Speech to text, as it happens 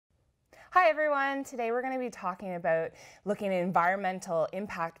Hi everyone, today we're going to be talking about looking at environmental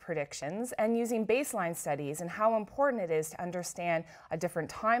impact predictions and using baseline studies and how important it is to understand a different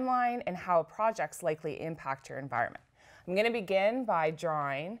timeline and how projects likely impact your environment. I'm going to begin by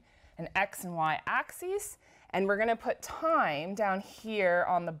drawing an X and Y axis, and we're going to put time down here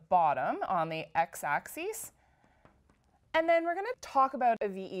on the bottom on the X axis. And then we're going to talk about a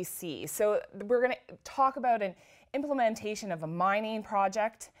VEC. So we're going to talk about an implementation of a mining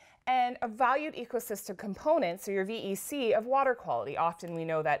project and a valued ecosystem component, so your VEC, of water quality. Often we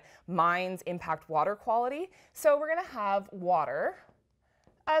know that mines impact water quality. So we're going to have water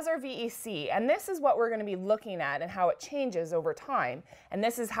as our VEC. And this is what we're going to be looking at and how it changes over time. And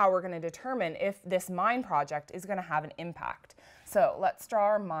this is how we're going to determine if this mine project is going to have an impact. So let's draw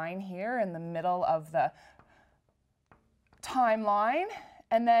our mine here in the middle of the timeline.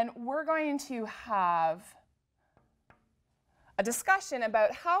 And then we're going to have a discussion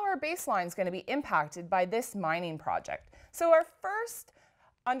about how our baseline is going to be impacted by this mining project. So our first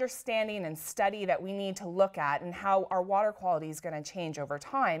understanding and study that we need to look at and how our water quality is going to change over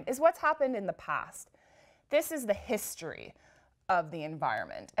time is what's happened in the past. This is the history of the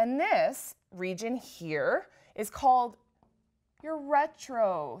environment. And this region here is called your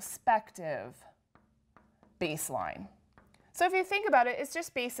retrospective baseline. So if you think about it, it's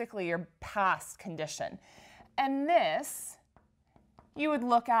just basically your past condition. And this you would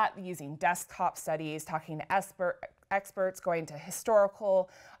look at using desktop studies, talking to experts, going to historical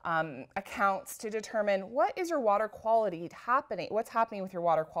accounts to determine what is your water quality happening, what's happening with your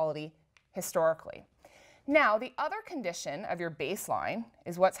water quality historically. Now, the other condition of your baseline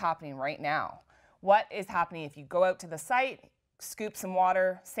is what's happening right now. What is happening if you go out to the site, scoop some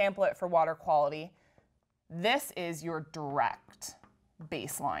water, sample it for water quality. This is your direct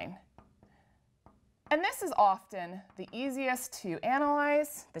baseline. And this is often the easiest to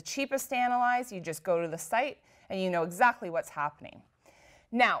analyze, the cheapest to analyze. You just go to the site and you know exactly what's happening.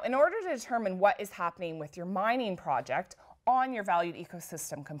 Now, in order to determine what is happening with your mining project on your valued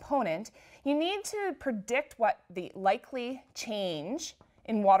ecosystem component, you need to predict what the likely change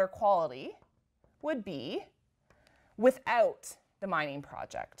in water quality would be without the mining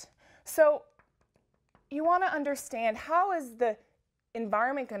project. So you want to understand, how is the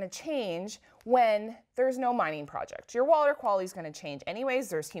environment going to change when there's no mining project? Your water quality is going to change anyways.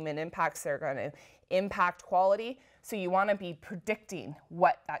 There's human impacts that are going to impact quality. So you want to be predicting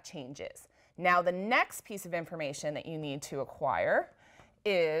what that change is. Now, the next piece of information that you need to acquire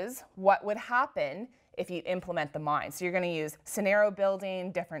is what would happen if you implement the mine. So you're going to use scenario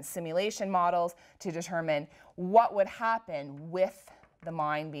building, different simulation models to determine what would happen with the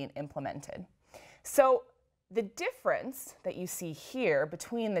mine being implemented. So the difference that you see here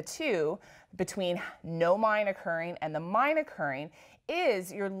between the two, between no mine occurring and the mine occurring,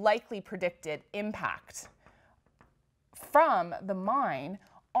 is your likely predicted impact from the mine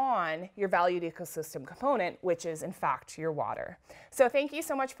on your valued ecosystem component, which is in fact your water. So thank you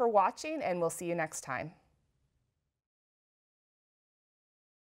so much for watching, and we'll see you next time.